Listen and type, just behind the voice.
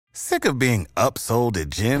Sick of being upsold at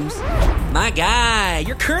gyms? My guy,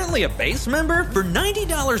 you're currently a base member? For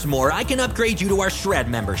 $90 more, I can upgrade you to our Shred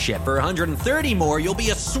membership. For $130 more, you'll be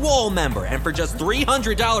a Swole member. And for just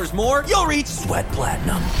 $300 more, you'll reach Sweat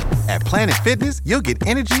Platinum. At Planet Fitness, you'll get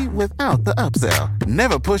energy without the upsell.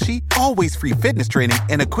 Never pushy, always free fitness training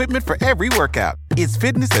and equipment for every workout. It's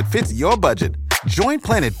fitness that fits your budget. Join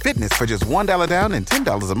Planet Fitness for just $1 down and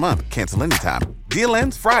 $10 a month. Cancel anytime. Deal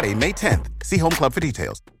ends Friday, May 10th. See Home Club for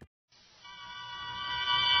details.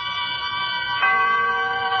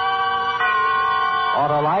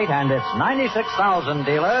 Autolite and its 96,000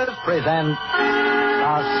 dealers present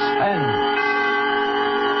Suspense.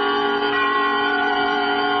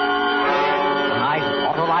 Tonight,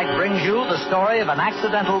 Autolite brings you the story of an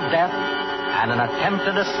accidental death and an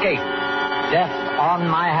attempted escape. Death on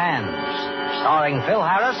My Hands, starring Phil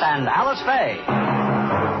Harris and Alice Faye.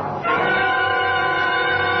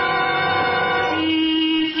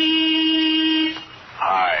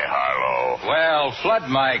 Well, flood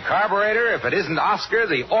my carburetor if it isn't Oscar,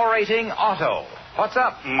 the orating Otto. What's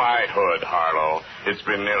up? My hood, Harlow. It's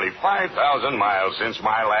been nearly 5,000 miles since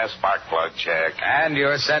my last spark plug check. And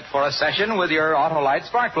you're set for a session with your Autolite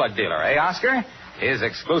spark plug dealer, eh, Oscar? His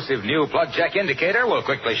exclusive new plug check indicator will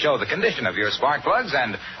quickly show the condition of your spark plugs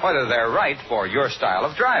and whether they're right for your style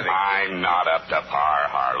of driving. I'm not up to par,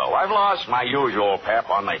 Harlow. I've lost my usual pep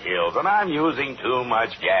on the hills, and I'm using too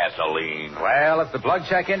much gasoline. Well, if the plug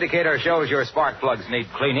check indicator shows your spark plugs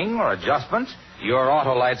need cleaning or adjustment, your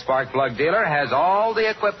Autolite spark plug dealer has all the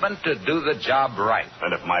equipment to do the job right.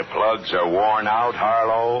 And if my plugs are worn out,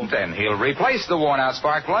 Harlow? Then he'll replace the worn-out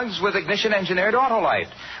spark plugs with ignition-engineered Autolite,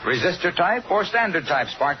 resistor type or standard type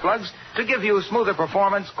spark plugs to give you smoother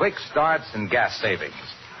performance, quick starts, and gas savings.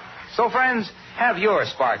 So, friends, have your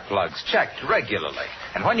spark plugs checked regularly.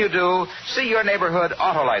 And when you do, see your neighborhood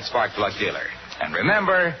Autolite spark plug dealer. And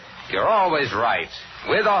remember, you're always right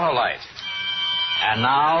with Autolite. And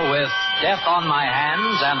now, with Death on My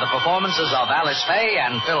Hands and the performances of Alice Faye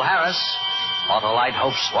and Phil Harris, Autolite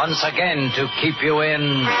hopes once again to keep you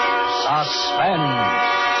in suspense.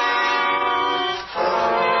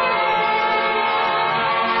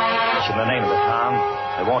 In the name of the town,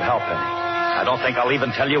 it won't help any. I don't think I'll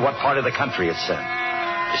even tell you what part of the country it's in.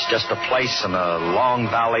 It's just a place in a long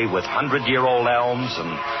valley with 100-year-old elms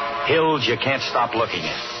and hills you can't stop looking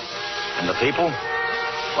at. And the people?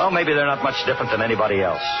 Well, maybe they're not much different than anybody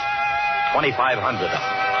else. 2,500 of them.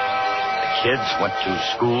 The kids went to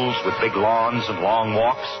schools with big lawns and long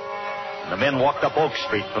walks. And the men walked up Oak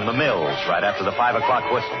Street from the mills right after the 5 o'clock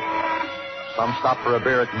whistle. Some stopped for a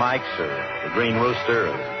beer at Mike's or the Green Rooster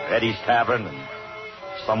or Eddie's Tavern, and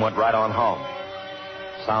some went right on home.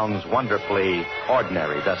 Sounds wonderfully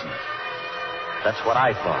ordinary, doesn't it? That's what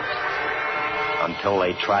I thought. Until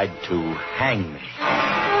they tried to hang me.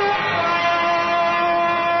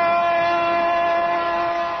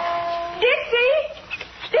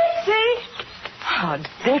 Oh,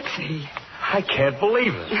 Dixie. I can't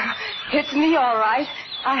believe it. It's me, all right.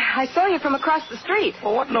 I saw you from across the street.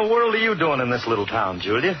 Well, what in the world are you doing in this little town,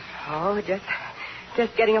 Julia? Oh,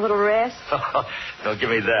 just getting a little rest. Don't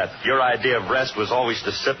give me that. Your idea of rest was always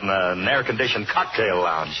to sit in an air-conditioned cocktail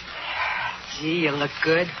lounge. Gee, you look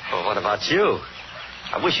good. Well, what about you?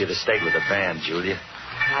 I wish you'd have stayed with the band, Julia.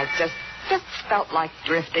 I just felt like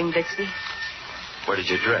drifting, Dixie. Where did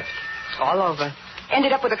you drift? All over.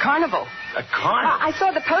 Ended up with a carnival. A carnival? I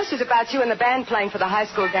saw the posters about you and the band playing for the high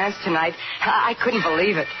school dance tonight. I couldn't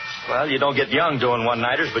believe it. Well, you don't get young doing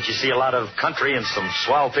one-nighters, but you see a lot of country and some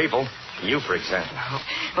swell people. You, for example.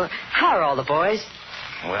 Well, how are all the boys?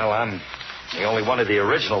 Well, I'm the only one of the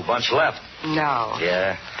original bunch left. No.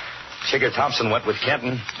 Yeah. Chigger Thompson went with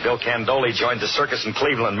Kenton. Bill Candoli joined the circus in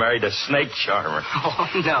Cleveland, married a snake charmer. Oh,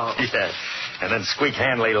 no. Yeah. And then Squeak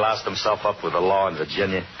Hanley lost himself up with the law in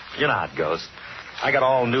Virginia. You know how it goes. I got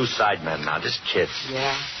all new sidemen now, just kids.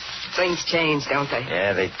 Yeah. Things change, don't they?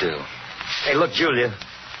 Yeah, they do. Hey, look, Julia,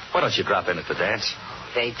 why don't you drop in at the dance?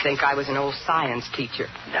 They'd think I was an old science teacher.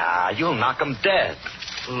 Nah, you'll knock 'em dead.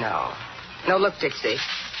 No. No, look, Dixie,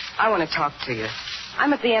 I want to talk to you.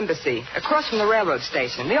 I'm at the embassy, across from the railroad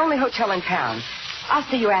station, the only hotel in town. I'll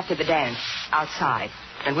see you after the dance, outside.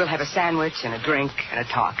 And we'll have a sandwich and a drink and a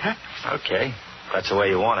talk, huh? Okay. That's the way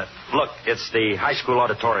you want it. Look, it's the high school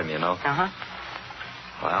auditorium, you know. Uh-huh.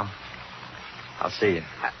 Well, I'll see you.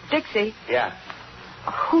 Dixie. Yeah.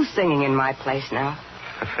 Who's singing in my place now?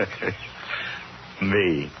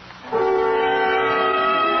 Me.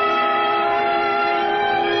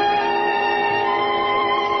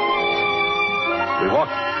 We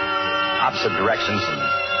walked opposite directions and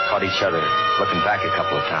caught each other looking back a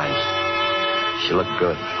couple of times. She looked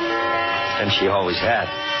good. And she always had.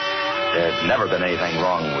 There'd never been anything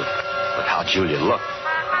wrong with how Julia looked.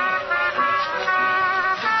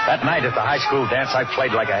 That night at the high school dance, I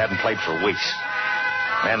played like I hadn't played for weeks.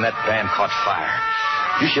 Man, that band caught fire.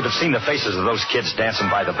 You should have seen the faces of those kids dancing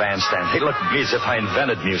by the bandstand. They looked at me as if I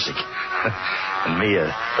invented music. And me, a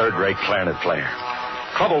third-rate clarinet player.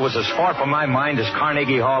 Trouble was as far from my mind as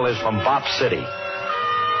Carnegie Hall is from Bop City.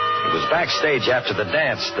 It was backstage after the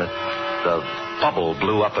dance that the bubble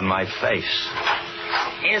blew up in my face.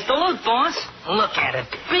 Here's the loot, boss. Look at it.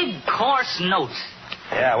 Big, coarse notes.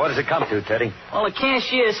 Yeah, what does it come to, Teddy? Well, the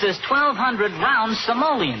cashier says 1,200 round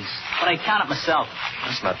simoleons, but I count it myself.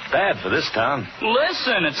 That's not bad for this town.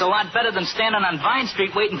 Listen, it's a lot better than standing on Vine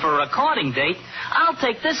Street waiting for a recording date. I'll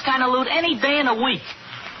take this kind of loot any day in a week.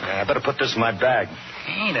 Yeah, I better put this in my bag.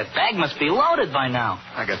 Hey, that bag must be loaded by now.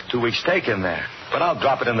 I got 2 weeks' take in there, but I'll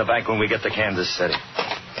drop it in the bank when we get to Kansas City.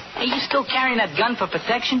 Hey, you still carrying that gun for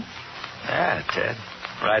protection? Yeah, Ted.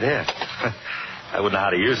 Right here. I wouldn't know how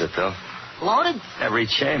to use it, though. Loaded? Every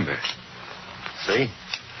chamber. See?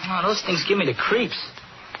 Oh, those things give me the creeps.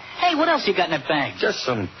 Hey, what else you got in that bag? Just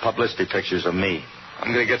some publicity pictures of me.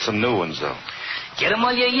 I'm going to get some new ones, though. Get them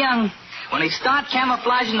while you're young. When they start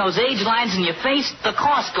camouflaging those age lines in your face, the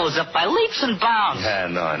cost goes up by leaps and bounds. Yeah,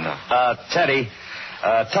 no. Teddy,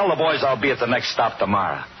 tell the boys I'll be at the next stop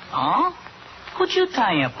tomorrow. Oh? Who'd you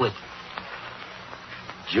tie up with?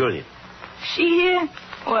 Julia. She here?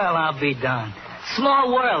 Well, I'll be darned.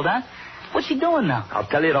 Small world, huh? What's she doing now? I'll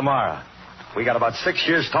tell you tomorrow. We got about 6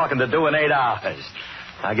 years talking to do in 8 hours.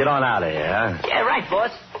 Now get on out of here, huh? Yeah, right,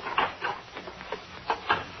 boss.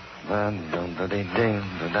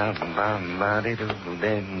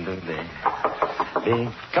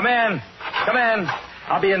 Come in.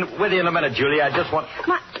 I'll be with you in a minute, Julia. I just want...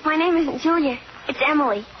 My name isn't Julia. It's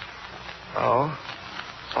Emily. Oh,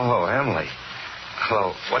 Emily.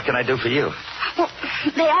 Well, what can I do for you? Well,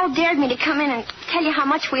 they all dared me to come in and tell you how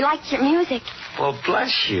much we liked your music. Well,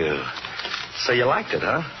 bless you. So you liked it,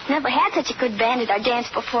 huh? Never had such a good band at our dance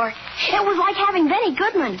before. It was like having Benny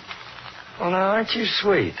Goodman. Well, now, aren't you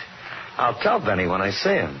sweet? I'll tell Benny when I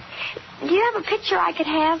see him. Do you have a picture I could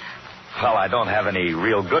have? Well, I don't have any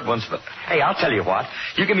real good ones, but... Hey, I'll tell you what.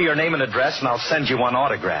 You give me your name and address, and I'll send you one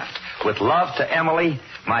autographed. With love to Emily,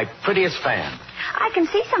 my prettiest fan. I can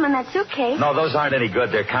see some in that suitcase. No, those aren't any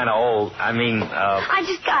good. They're kind of old. I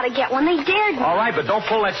just gotta get one. They dared me. All right, but don't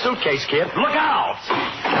pull that suitcase, kid. Look out!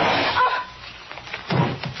 Oh.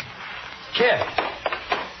 Kid!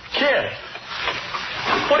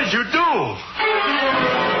 What did you do?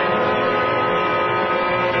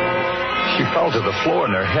 She fell to the floor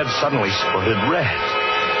and her head suddenly spurted red.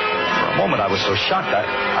 For a moment I was so shocked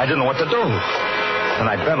I didn't know what to do. And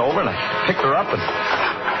I bent over and I picked her up and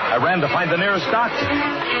I ran to find the nearest doctor.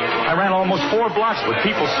 I ran almost 4 blocks with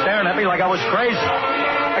people staring at me like I was crazy.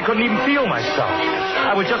 I couldn't even feel myself.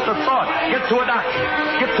 I was just a thought. Get to a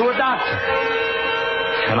doctor.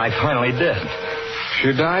 And I finally did.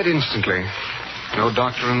 She died instantly. No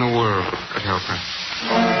doctor in the world could help her.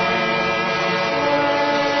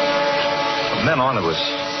 From then on, it was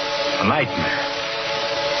a nightmare.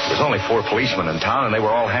 There's only 4 policemen in town, and they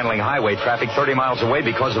were all handling highway traffic 30 miles away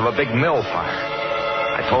because of a big mill fire.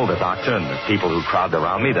 I told the doctor and the people who crowded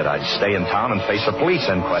around me that I'd stay in town and face a police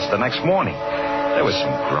inquest the next morning. There was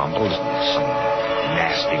some grumbles and some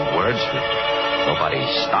nasty words, but nobody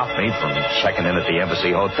stopped me from checking in at the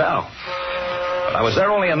Embassy Hotel. But I was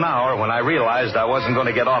there only an hour when I realized I wasn't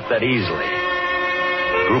going to get off that easily.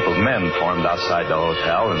 A group of men formed outside the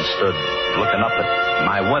hotel and stood looking up at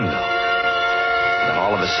my window. And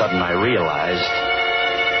all of a sudden I realized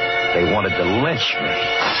they wanted to lynch me.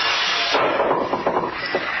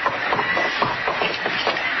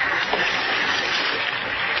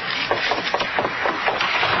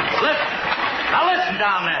 Listen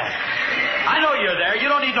down there. I know you're there. You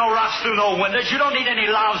don't need no rocks through no windows. You don't need any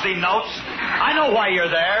lousy notes. I know why you're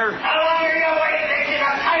there. How long are you waiting, Dixie?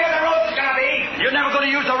 How tight the rope's gonna be? You're never going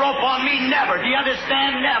to use a rope on me. Never. Do you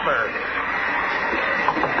understand? Never.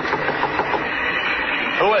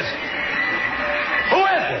 Who is it? Who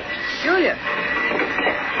is it? Julia.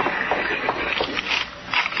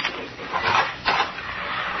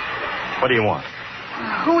 What do you want?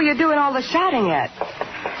 Who are you doing all the shouting at?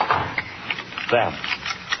 Them.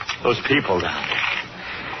 Those people down there.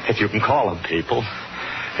 If you can call them people.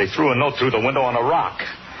 They threw a note through the window on a rock.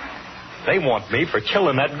 They want me for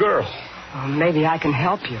killing that girl. Well, maybe I can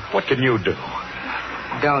help you. What can you do?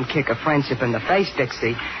 Don't kick a friendship in the face,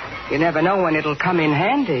 Dixie. You never know when it'll come in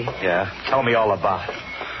handy. Yeah, tell me all about it.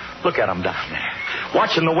 Look at them down there.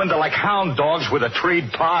 Watching the window like hound dogs with a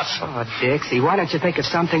treed possum. Oh, Dixie, why don't you think of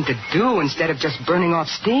something to do instead of just burning off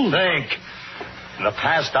steam? Think. In the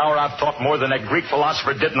past hour, I've thought more than a Greek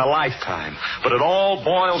philosopher did in a lifetime. But it all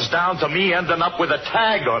boils down to me ending up with a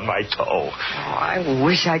tag on my toe. Oh, I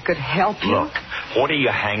wish I could help you. Look, what are you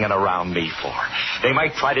hanging around me for? They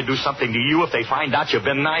might try to do something to you if they find out you've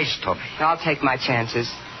been nice to me. I'll take my chances.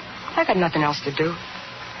 I got nothing else to do.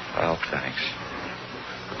 Well, thanks.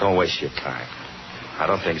 But don't waste your time. I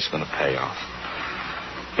don't think it's going to pay off.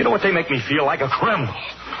 You know what? They make me feel like a criminal.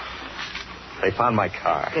 They found my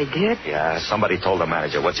car. They did? Yeah, somebody told the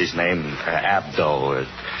manager. What's his name? Abdo.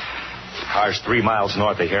 Car's 3 miles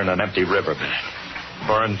north of here in an empty riverbed.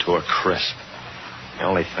 Burned to a crisp. The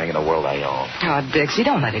only thing in the world I own. Oh, Dixie,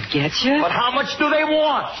 don't let it get you. But how much do they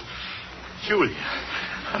want? Julia,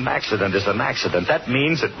 an accident is an accident. That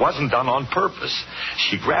means it wasn't done on purpose.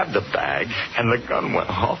 She grabbed the bag, and the gun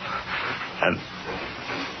went off. And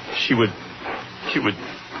she was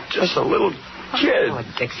just a little kid. Oh,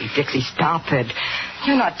 Dixie, stop it.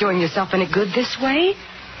 You're not doing yourself any good this way.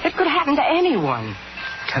 It could happen to anyone.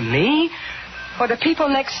 To me, or the people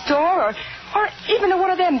next door, or even to one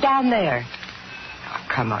of them down there. Oh,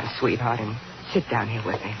 come on, sweetheart, and sit down here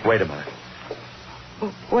with me. Wait a minute.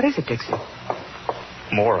 What is it, Dixie?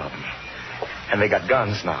 More of them. And they got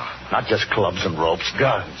guns now. Not just clubs and ropes,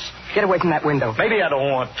 guns. Get away from that window. Maybe I don't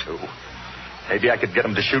want to. Maybe I could get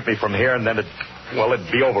them to shoot me from here, and then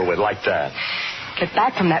it'd be over with like that. Get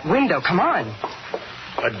back from that window. Come on.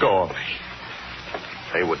 Let go of me.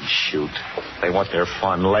 They wouldn't shoot. They want their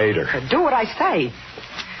fun later. Do what I say.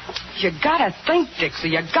 You gotta think, Dixie.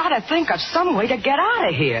 You gotta think of some way to get out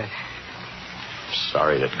of here.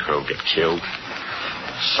 Sorry that girl got killed.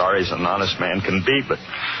 Sorry as an honest man can be, but...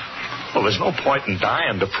 Well, there's no point in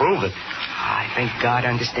dying to prove it. I think God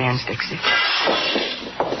understands, Dixie.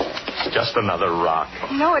 It's just another rock.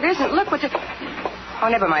 No, it isn't. Look what the... Oh,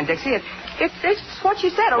 never mind, Dixie. It's what you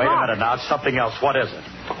said, a Wait rock. a minute now. It's something else. What is it?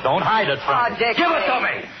 Don't hide it from me. Dixie. Give it to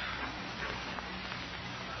me.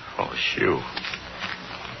 Oh, shoe.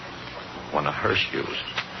 One of her shoes.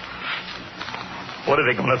 What are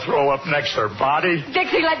they going to throw up next? Her body?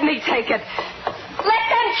 Dixie, let me take it. Let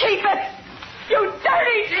them keep it. You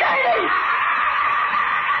dirty lady.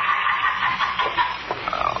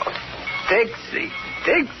 Oh, Dixie.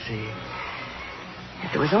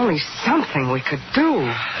 If there was only something we could do.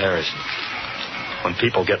 There isn't. When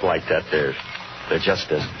people get like that, there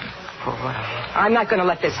just isn't. Oh, I'm not going to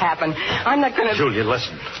let this happen. I'm not going to... Julia,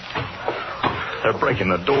 listen. They're breaking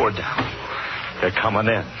the door down. They're coming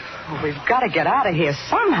in. Well, we've got to get out of here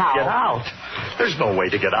somehow. Get out? There's no way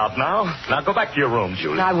to get out now. Now go back to your room,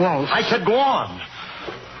 Julia. I won't. I said go on.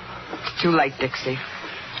 It's too late, Dixie.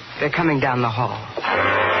 They're coming down the hall.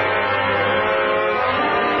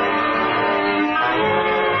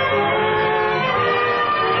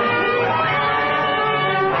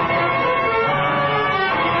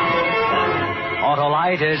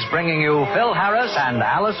 Autolite is bringing you Phil Harris and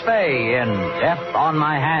Alice Faye in Death on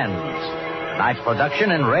My Hands. Tonight's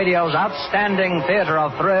production in radio's outstanding theater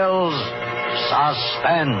of thrills,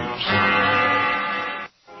 Suspense.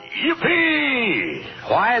 Yippee!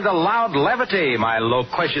 Why the loud levity, my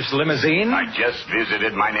loquacious limousine? I just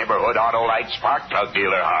visited my neighborhood Autolite spark plug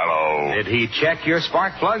dealer, Harlow. Did he check your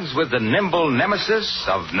spark plugs with the nimble nemesis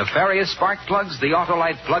of nefarious spark plugs, the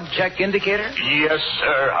Autolite plug check indicator? Yes,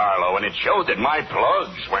 sir, Harlow, and it showed that my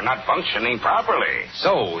plugs were not functioning properly.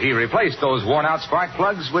 So he replaced those worn-out spark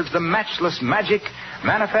plugs with the matchless magic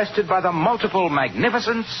manifested by the multiple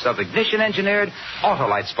magnificence of ignition-engineered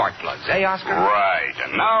Autolite spark plugs. Eh, Oscar? Right,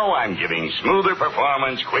 and now I'm giving smoother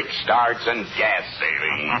performance, quick starts, and gas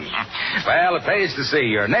savings. Well, it pays to see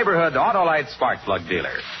your neighborhood Autolite spark plug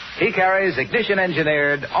dealer. He carries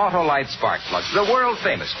ignition-engineered Autolite spark plugs, the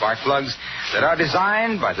world-famous spark plugs that are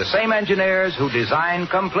designed by the same engineers who design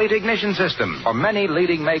complete ignition systems for many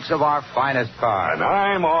leading makes of our finest cars. And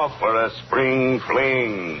I'm off for a spring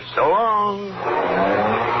fling. So long.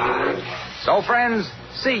 So, friends,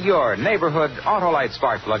 see your neighborhood Autolite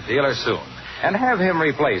spark plug dealer soon and have him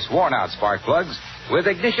replace worn-out spark plugs with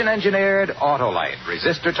ignition-engineered Autolite,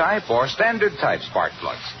 resistor type or standard type spark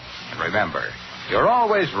plugs. And remember, you're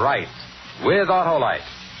always right with Autolite.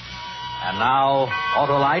 And now,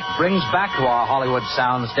 Autolite brings back to our Hollywood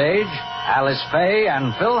soundstage Alice Faye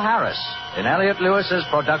and Phil Harris in Elliott Lewis's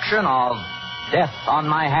production of Death on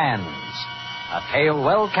My Hands, a tale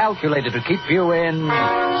well calculated to keep you in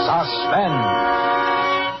suspense.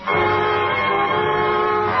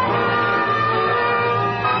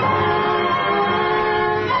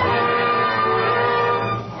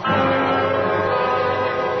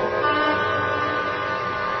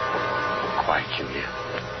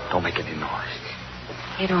 Don't make any noise.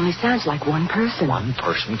 It only sounds like one person. One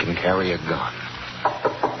person can carry a gun.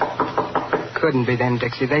 couldn't be then,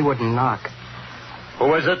 Dixie. They wouldn't knock.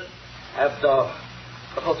 Who is it? At the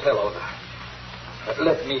hotel owner.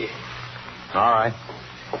 Let me. All right.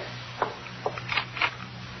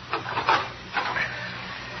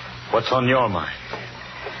 What's on your mind?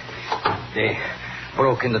 They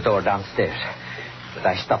broke in the door downstairs, but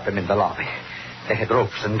I stopped them in the lobby. They had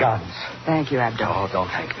ropes and guns. Thank you, Abdul. Oh, don't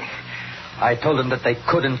thank me. I told them that they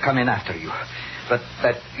couldn't come in after you, but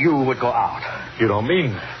that you would go out. You don't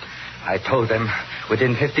mean that. I told them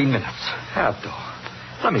within 15 minutes. Abdul,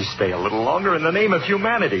 let me stay a little longer in the name of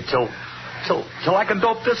humanity till I can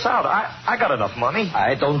dope this out. I got enough money.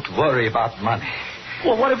 I don't worry about money.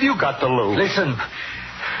 Well, what have you got to lose? Listen,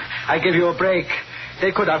 I give you a break.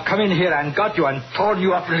 They could have come in here and got you and torn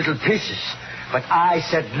you up in little pieces. But I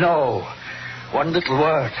said no. One little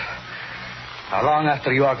word. How long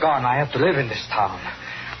after you are gone, I have to live in this town.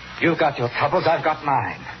 You've got your troubles, I've got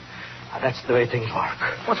mine. Now, that's the way things work.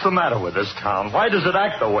 What's the matter with this town? Why does it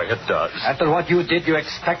act the way it does? After what you did, you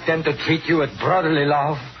expect them to treat you with brotherly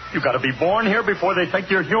love? You got to be born here before they think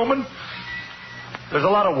you're human? There's a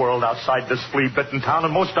lot of world outside this flea-bitten town,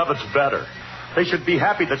 and most of it's better. They should be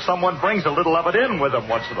happy that someone brings a little of it in with them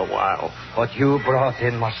once in a while. What you brought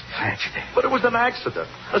in was tragedy. But it was an accident,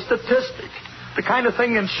 a statistic. The kind of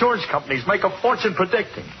thing insurance companies make a fortune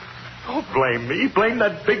predicting. Don't blame me. Blame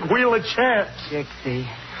that big wheel of chance. Dixie.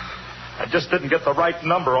 I just didn't get the right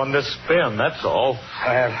number on this spin, that's all.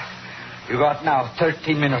 Well, you got now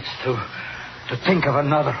 13 minutes to think of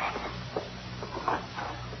another one.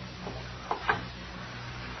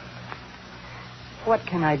 What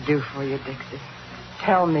can I do for you, Dixie?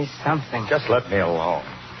 Tell me something. Just let me alone.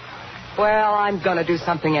 Well, I'm going to do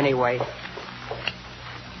something anyway.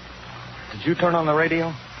 Did you turn on the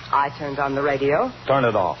radio? I turned on the radio. Turn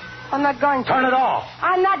it off. I'm not going to. Turn it off.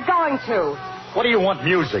 I'm not going to. What do you want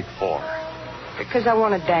music for? Because I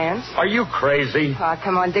want to dance. Are you crazy? Oh,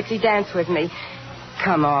 come on, Dixie, dance with me.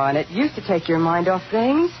 Come on. It used to take your mind off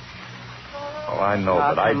things. Oh, I know,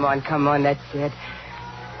 but Come on, that's it.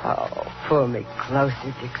 Oh, pull me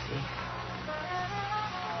closer, Dixie.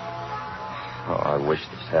 Oh, I wish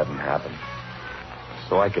this hadn't happened.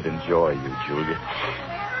 So I could enjoy you, Julia.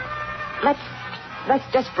 Let's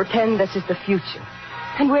just pretend this is the future.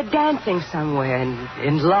 And we're dancing somewhere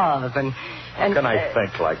in love and How can I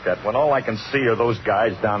think like that when all I can see are those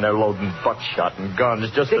guys down there loading buckshot and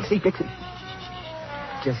guns just Dixie.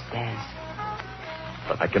 Just dance.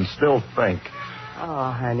 But I can still think.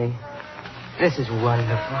 Oh, honey. This is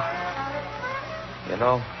wonderful. You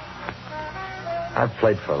know, I've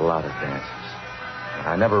played for a lot of dances. And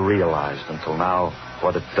I never realized until now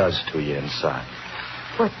what it does to you inside.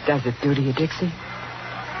 What does it do to you, Dixie?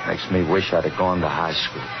 Makes me wish I'd have gone to high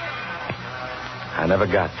school. I never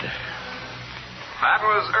got there. That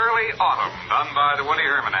was Early Autumn, done by the Woody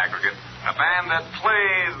Herman Aggregate, a band that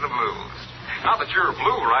plays the blues. Not that you're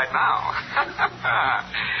blue right now.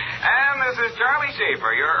 And this is Charlie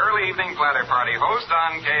Schaefer, your early evening platter party host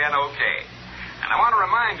on KNOK. And I want to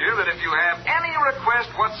remind you that if you have any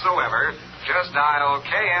request whatsoever, just dial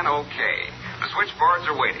KNOK. The switchboards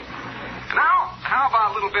are waiting. And now, how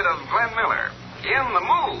about a little bit of Glenn Miller, In the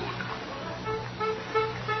Mood?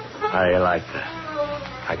 I like that.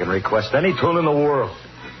 I can request any tune in the world,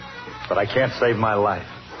 but I can't save my life.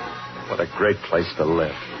 What a great place to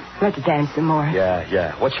live. Let's dance some more.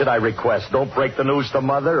 Yeah. What should I request? Don't break the news to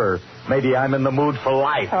Mother, or maybe I'm in the mood for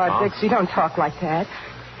life. Oh, huh? Dixie, don't talk like that.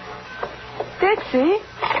 Dixie?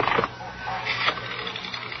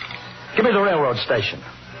 Give me the railroad station.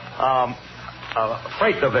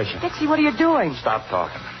 Freight division. Dixie, what are you doing? Stop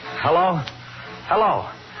talking. Hello?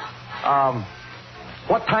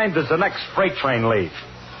 What time does the next freight train leave?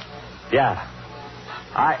 Yeah.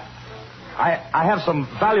 I have some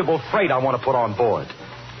valuable freight I want to put on board.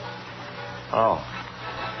 Oh.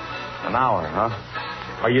 An hour,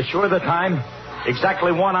 huh? Are you sure of the time?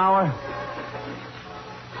 Exactly 1 hour?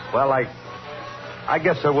 Well, I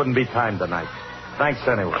guess there wouldn't be time tonight. Thanks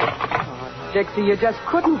anyway. Oh, Dixie, you just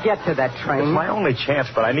couldn't get to that train. It's my only chance,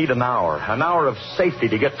 but I need an hour. An hour of safety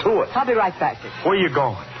to get to it. I'll be right back, Dixie. Where are you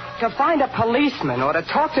going? To find a policeman or to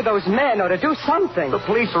talk to those men or to do something. The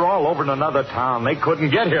police are all over in another town. They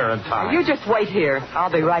couldn't get here in time. You just wait here.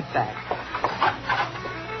 I'll be right back.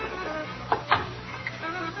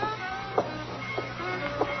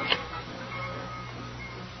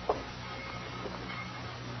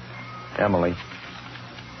 Emily,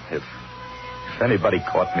 if anybody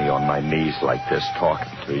caught me on my knees like this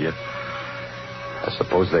talking to you, I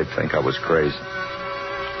suppose they'd think I was crazy.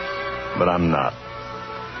 But I'm not.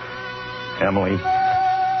 Emily,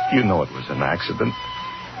 you know it was an accident.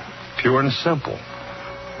 Pure and simple.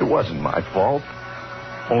 It wasn't my fault.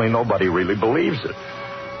 Only nobody really believes it.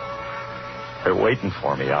 They're waiting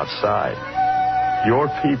for me outside. Your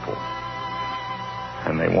people.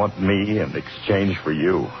 And they want me in exchange for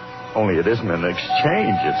you. Only it isn't an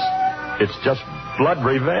exchange. It's just blood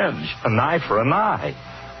revenge. An eye for an eye.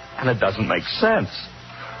 And it doesn't make sense.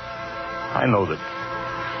 I know that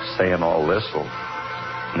saying all this will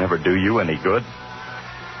never do you any good.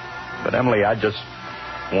 But, Emily, I just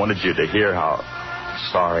wanted you to hear how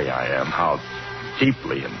sorry I am, how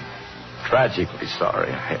deeply and tragically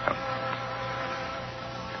sorry I am.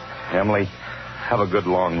 Emily, have a good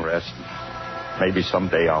long rest. Maybe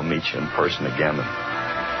someday I'll meet you in person again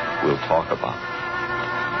and we'll talk about it.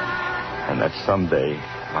 And that someday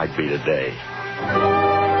might be today.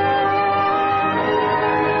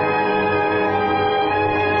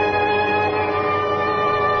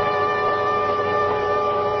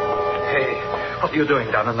 What are you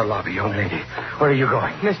doing down in the lobby, young lady? Where are you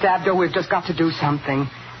going? Mr. Abdo, we've just got to do something.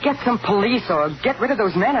 Get some police or get rid of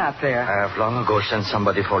those men out there. I have long ago sent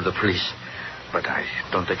somebody for the police, but I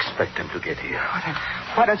don't expect them to get here.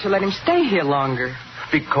 Why don't you let him stay here longer?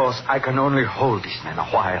 Because I can only hold these men a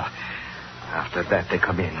while. After that, they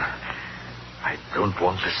come in. I don't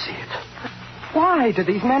want to see it. But why do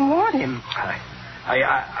these men want him?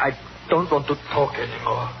 I don't want to talk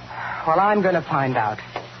anymore. Well, I'm going to find out.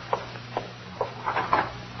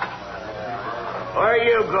 Where are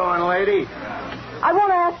you going, lady? I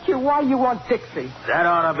want to ask you why you want Dixie. That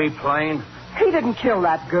ought to be plain. He didn't kill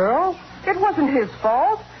that girl. It wasn't his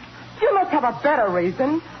fault. You must have a better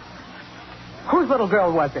reason. Whose little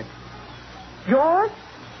girl was it? Yours?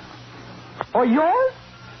 Or yours?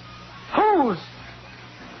 Whose?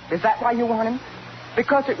 Is that why you want him?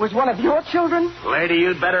 Because it was one of your children? Lady,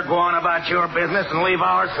 you'd better go on about your business and leave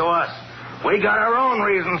ours to us. We got our own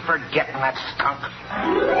reasons for getting that skunk.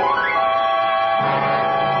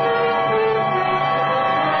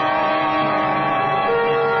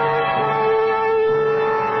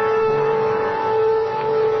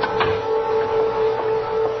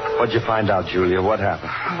 What'd you find out, Julia? What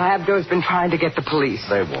happened? Abdo's been trying to get the police.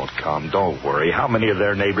 They won't come. Don't worry. How many of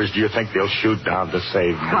their neighbors do you think they'll shoot down to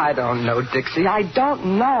save me? I don't know, Dixie. I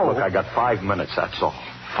don't know. Look, I got 5 minutes, that's all.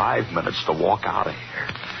 5 minutes to walk out of here.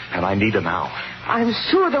 And I need an hour. I'm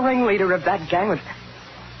sure the ringleader of that gang was...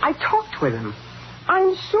 I talked with him.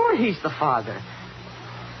 I'm sure he's the father.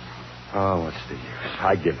 Oh, what's the use?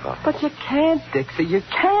 I give up. But you can't, Dixie. You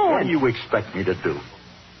can't. What do you expect me to do?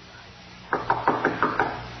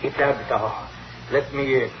 It's Abdo. Let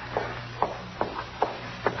me in.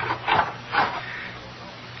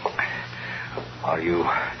 Are you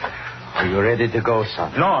ready to go,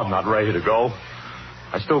 son? No, I'm not ready to go.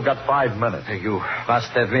 I still got 5 minutes. You must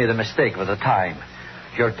have made a mistake with the time.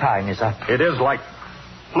 Your time is up. It is like...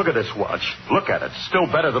 Look at this watch. Look at it. Still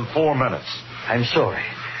better than 4 minutes. I'm sorry,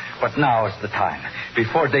 but now is the time.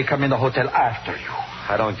 Before they come in the hotel after you.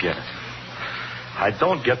 I don't get it. I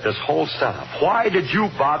don't get this whole setup. Why did you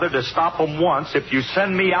bother to stop them once if you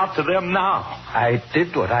send me out to them now? I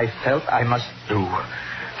did what I felt I must do.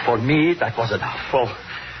 For me, that was enough. Well,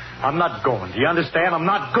 I'm not going. Do you understand? I'm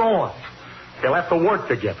not going. They'll have to work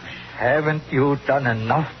to get me. Haven't you done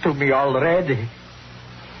enough to me already?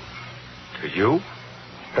 To you?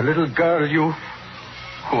 The little girl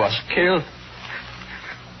who was killed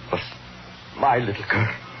was my little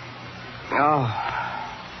girl. Oh.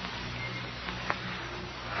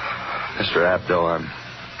 Mr. Abdo,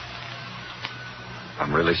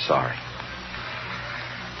 I'm really sorry.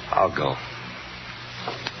 I'll go.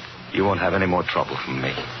 You won't have any more trouble from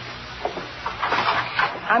me.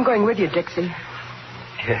 I'm going with you, Dixie.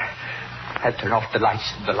 Here. I'll turn off the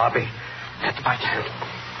lights in the lobby. That might help.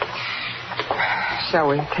 Shall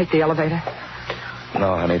we take the elevator?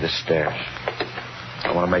 No, honey, the stairs.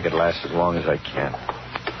 I want to make it last as long as I can.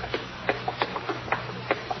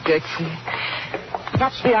 Dixie.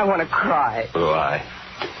 Actually, I want to cry. So do I.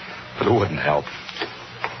 But it wouldn't help.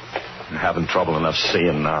 I'm having trouble enough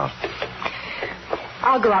seeing now.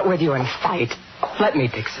 I'll go out with you and fight. Let me,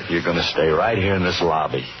 Dixie. You're going to stay right here in this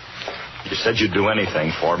lobby. You said you'd do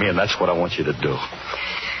anything for me, and that's what I want you to do.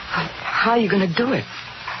 How are you going to do it?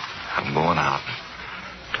 I'm going out.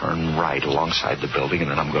 Turn right alongside the building, and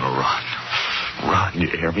then I'm going to run. Run, you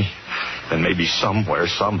hear me? Then maybe somewhere,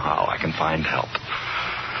 somehow, I can find help.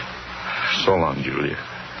 So long, Julia.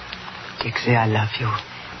 Dixie, I love you.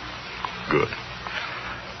 Good.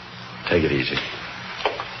 Take it easy.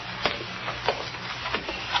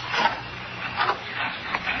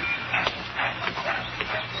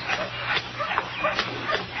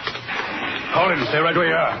 Hold him. Stay right where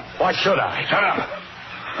you are. Why should I? Shut up.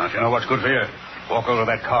 Don't you know what's good for you? Walk over to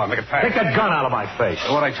that car. Make it fast. Take that gun out of my face.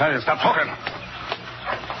 Do what I tell you. Stop talking.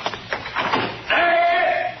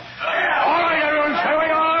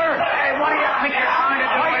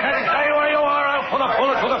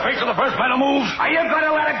 the first man to move. Are you going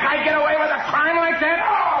to let a guy get away with a crime like that?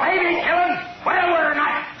 Maybe kill him? Well, we're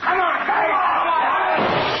not. Come on, guys.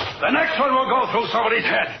 The next one will go through somebody's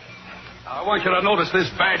head. I want you to notice this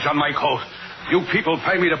badge on my coat. You people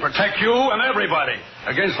pay me to protect you and everybody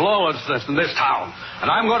against lawlessness in this town. And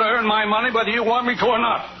I'm going to earn my money whether you want me to or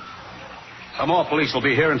not. Some more police will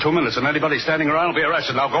be here in 2 minutes, and anybody standing around will be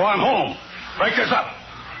arrested. Now go on home. Break this up.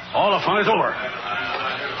 All the fun is over.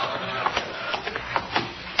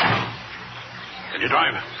 Can you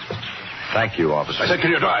drive? Thank you, officer. I said,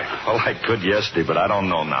 can you drive? Well, I could yesterday, but I don't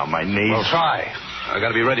know now. My knees... Well, try. I got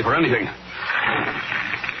to be ready for anything.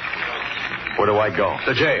 Where do I go?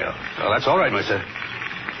 The jail. Well, that's all right, mister.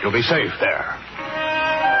 You'll be safe there.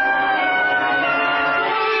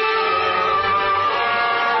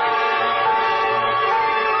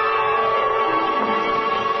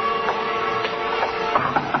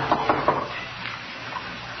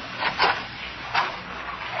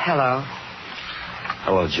 Hello.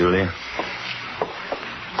 Hello, Julia.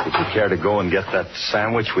 Would you care to go and get that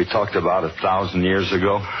sandwich we talked about 1,000 years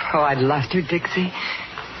ago? Oh, I'd love to, Dixie.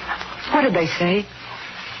 What did they say?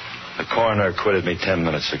 The coroner acquitted me 10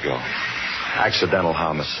 minutes ago. Accidental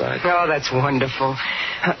homicide. Oh, that's wonderful.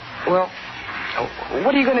 Well,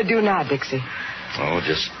 what are you going to do now, Dixie? Oh,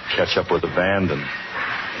 just catch up with the band and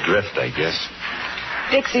drift, I guess.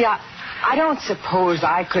 Dixie, I don't suppose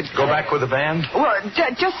I could... Go back with the band? Well,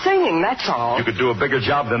 just singing, that's all. You could do a bigger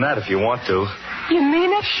job than that if you want to. You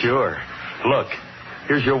mean it? Sure. Look,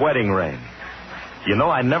 here's your wedding ring. You know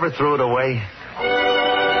I never threw it away.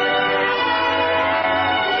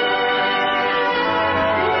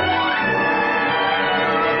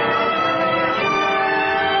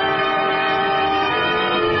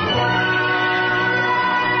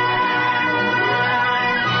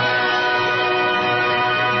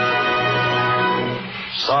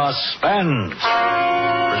 Suspense.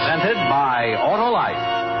 Presented by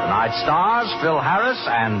Autolite. Tonight's stars, Phil Harris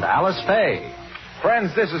and Alice Faye.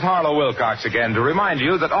 Friends, this is Harlow Wilcox again to remind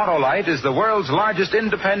you that Autolite is the world's largest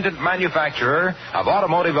independent manufacturer of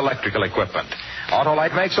automotive electrical equipment.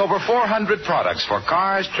 Autolite makes over 400 products for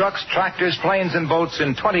cars, trucks, tractors, planes, and boats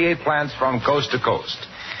in 28 plants from coast to coast.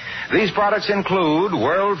 These products include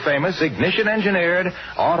world-famous ignition-engineered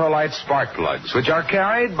Autolite spark plugs, which are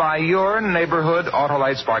carried by your neighborhood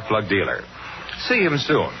Autolite spark plug dealer. See him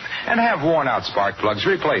soon and have worn-out spark plugs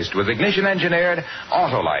replaced with ignition-engineered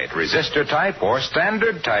Autolite resistor-type or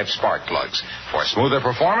standard-type spark plugs for smoother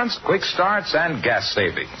performance, quick starts, and gas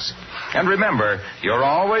savings. And remember, you're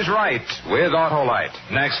always right with Autolite.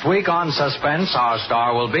 Next week on Suspense, our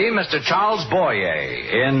star will be Mr. Charles Boyer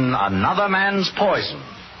in Another Man's Poison.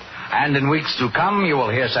 And in weeks to come, you will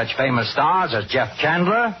hear such famous stars as Jeff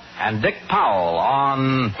Chandler and Dick Powell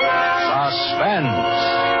on Suspense.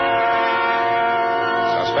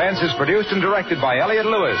 Suspense is produced and directed by Elliott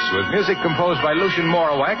Lewis, with music composed by Lucien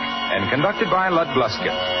Morawek and conducted by Lud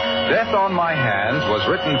Gluskin. Death on My Hands was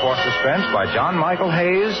written for Suspense by John Michael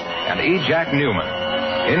Hayes and E. Jack Newman.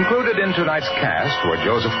 Included in tonight's cast were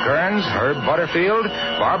Joseph Kearns, Herb Butterfield,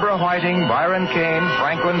 Barbara Whiting, Byron Kane,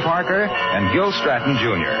 Franklin Parker, and Gil Stratton,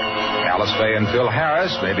 Jr. Alice Faye and Phil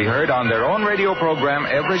Harris may be heard on their own radio program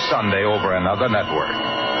every Sunday over another network.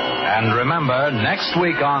 And remember, next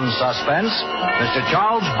week on Suspense, Mr.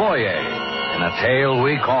 Charles Boyer in a tale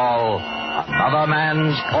we call Another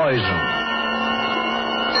Man's Poison.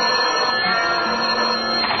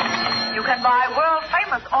 You can buy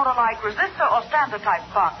world-famous Autolite resistor or standard-type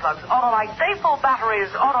spark plugs, Autolite day-full batteries,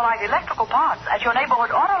 Autolite electrical parts at your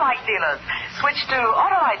neighborhood Autolite dealers. Switch to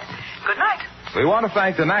Autolite. Good night. We want to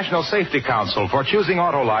thank the National Safety Council for choosing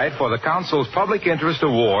Autolite for the Council's Public Interest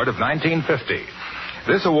Award of 1950.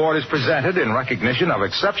 This award is presented in recognition of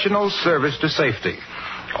exceptional service to safety.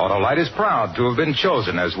 Autolite is proud to have been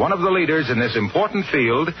chosen as one of the leaders in this important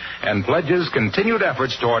field and pledges continued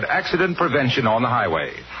efforts toward accident prevention on the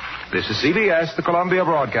highway. This is CBS, the Columbia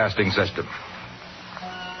Broadcasting System.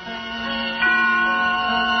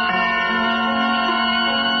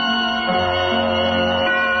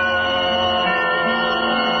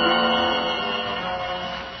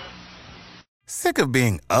 Sick of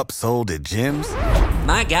being upsold at gyms?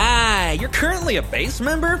 My guy, you're currently a base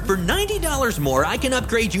member? For $90 more, I can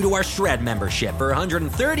upgrade you to our Shred membership. For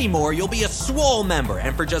 $130 more, you'll be a Swole member.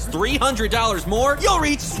 And for just $300 more, you'll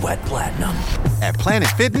reach Sweat Platinum. At Planet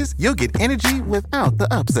Fitness, you'll get energy without the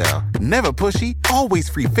upsell. Never pushy, always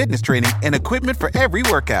free fitness training and equipment for every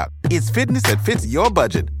workout. It's fitness that fits your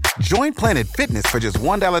budget. Join Planet Fitness for just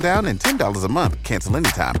 $1 down and $10 a month. Cancel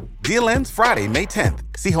anytime. Deal ends Friday, May 10th.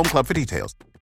 See Home Club for details.